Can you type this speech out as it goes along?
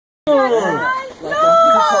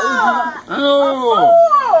Oh!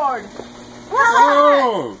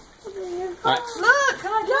 Oh! Look!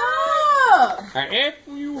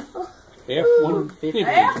 F-150.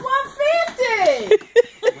 F-150!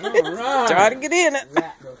 Alright. Try to get in it.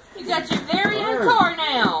 You got your very own car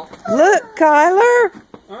now. Look, Kyler.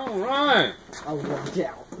 Alright. Oh, watch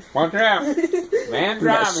out. Watch out. Man You gotta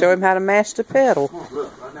driving. show him how to mash the pedal.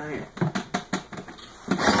 Look, right down here.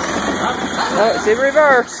 Oh, it's in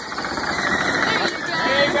reverse.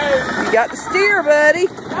 There you go. You got the steer, buddy.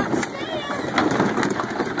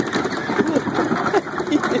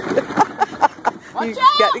 You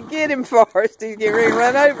got to get him first. He's getting ready to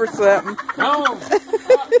run over something. No.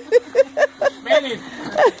 Spinning.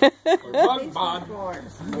 We're bug bod.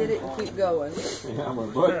 Get it and keep going. Yeah, we're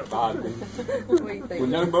bug bod. What do you think? With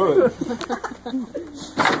no bug.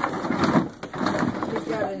 He's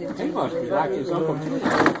got it in his He must be like his Uncle Tim.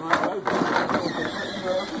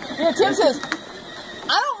 Yeah, Tim says,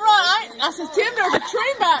 I don't run. I says, Tim, there's a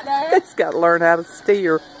tree back there. He's got to learn how to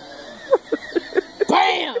steer.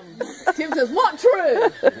 Bam! Tim says, what tree?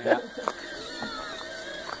 Yeah.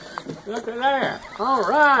 Look at there. All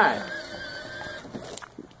right.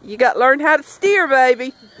 You got to learn how to steer,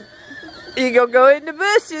 baby. You gonna go in the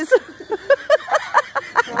bushes.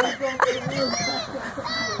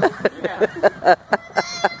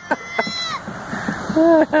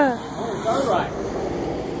 All right.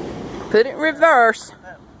 Put it in reverse.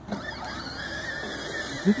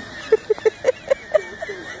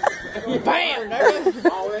 Bam! There it is.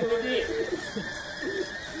 All in the ditch.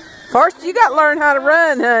 First, you got to learn how to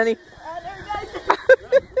run, honey.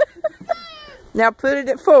 Now put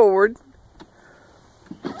it forward.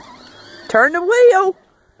 Turn the wheel.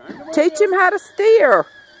 Teach him how to steer.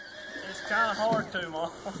 It's kind of hard to,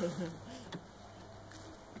 Mom.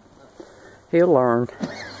 He'll learn.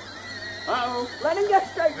 Uh-oh. Let him go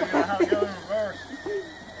straight Figure out how to go in reverse.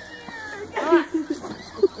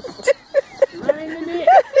 Right in the ditch.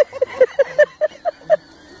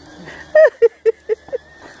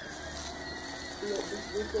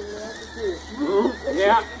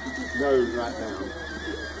 Yeah. Nose right down.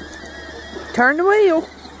 Turn the wheel.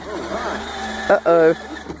 Uh-oh.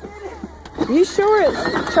 You sure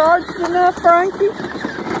it's charged enough, Frankie?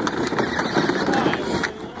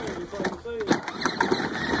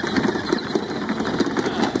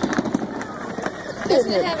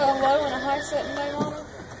 Doesn't it have a low and a high setting name on it?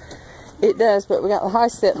 It does, but we got the high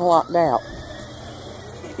setting locked out.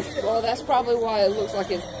 Well, that's probably why it looks like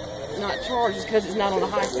it's not charged, is because it's not on a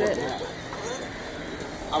high setting.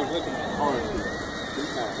 I was looking at the cars.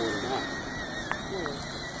 He's not holding out.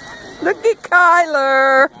 Look at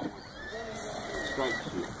Kyler. Straight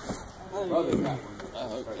shit. Brother got one. I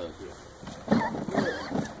hope so.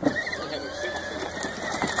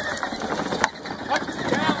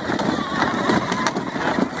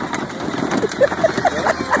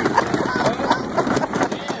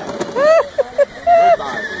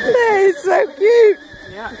 He's so cute.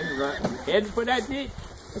 Yeah, head for that ditch.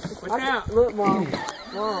 Watch out. Look, Mom.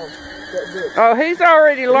 Mom. Oh, he's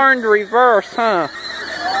already learned to reverse, huh?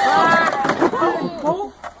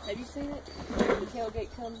 Have you seen it? The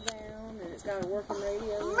tailgate comes down and it's got a working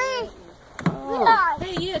radio. Oh.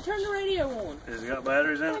 Hey, yeah, turn the radio on. Has it got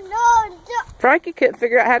batteries in it? Frankie couldn't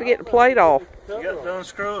figure out how to get the plate off. You got to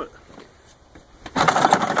unscrew it.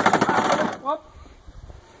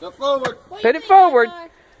 Go forward. Put it forward.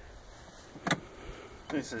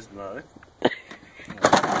 He says no.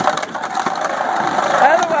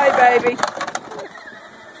 Other way, baby.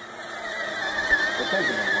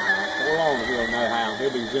 So long as he'll know how.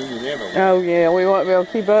 He'll be zooming everywhere. Oh, yeah, we won't be able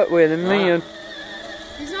to keep up with him then.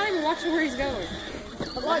 He's not even watching where he's going.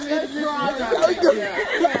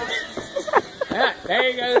 Yeah, there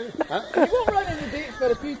you go. Huh? He won't run in the ditch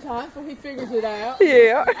but a few times before he figures it out.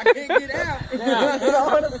 Yeah. I can't get out. That's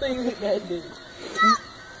all the things that they do.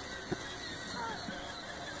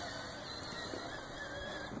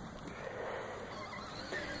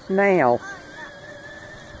 Now.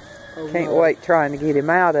 Can't wait trying to get him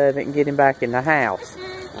out of it and get him back in the house.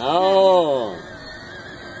 Oh.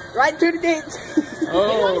 Right to the ditch.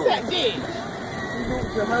 Oh. That ditch.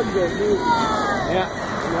 Yeah.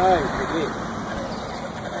 Right.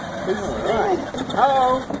 Right.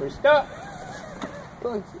 Uh-oh. We're stuck.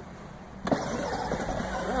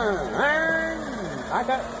 I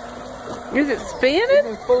got. Is it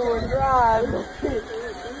spinning? Forward drive.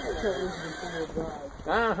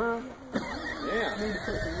 Uh-huh. Yeah.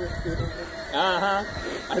 Uh-huh.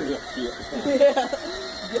 I got shit.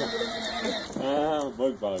 Oh,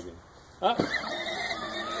 bug bugging. Up.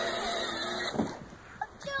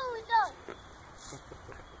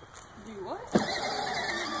 Do what?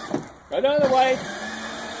 Go the other way.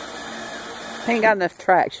 Ain't got enough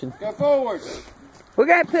traction. Go forward. We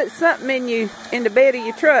got to put something in the bed of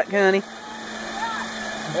your truck, honey.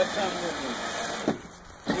 Put something with me.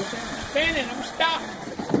 I'm spinning. I'm stuck.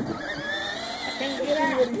 I can't get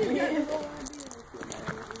out.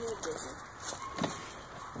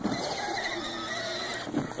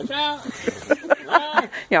 Watch out. No.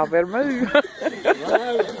 Y'all better move.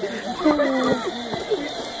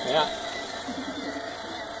 Yeah.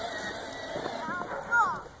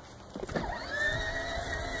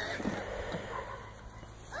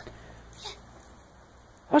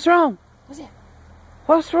 What's wrong? What's that?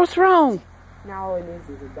 What's wrong? Now all it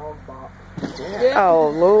is a dog box. Yeah. Oh,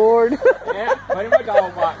 Lord. Yeah. Put him in a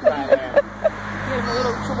dog box right there. Get him a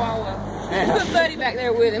little chihuahua. Yeah. Put Buddy back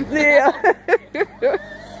there with him. Yeah.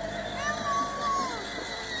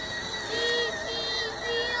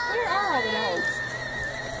 Where are all the dogs?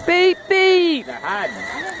 Beep, beep. They're hiding.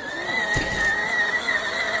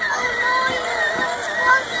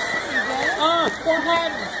 They're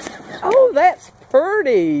hiding. Oh, that's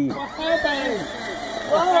pretty. They're hiding.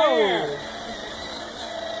 Whoa. There.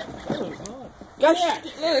 Gosh,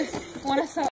 look, when I saw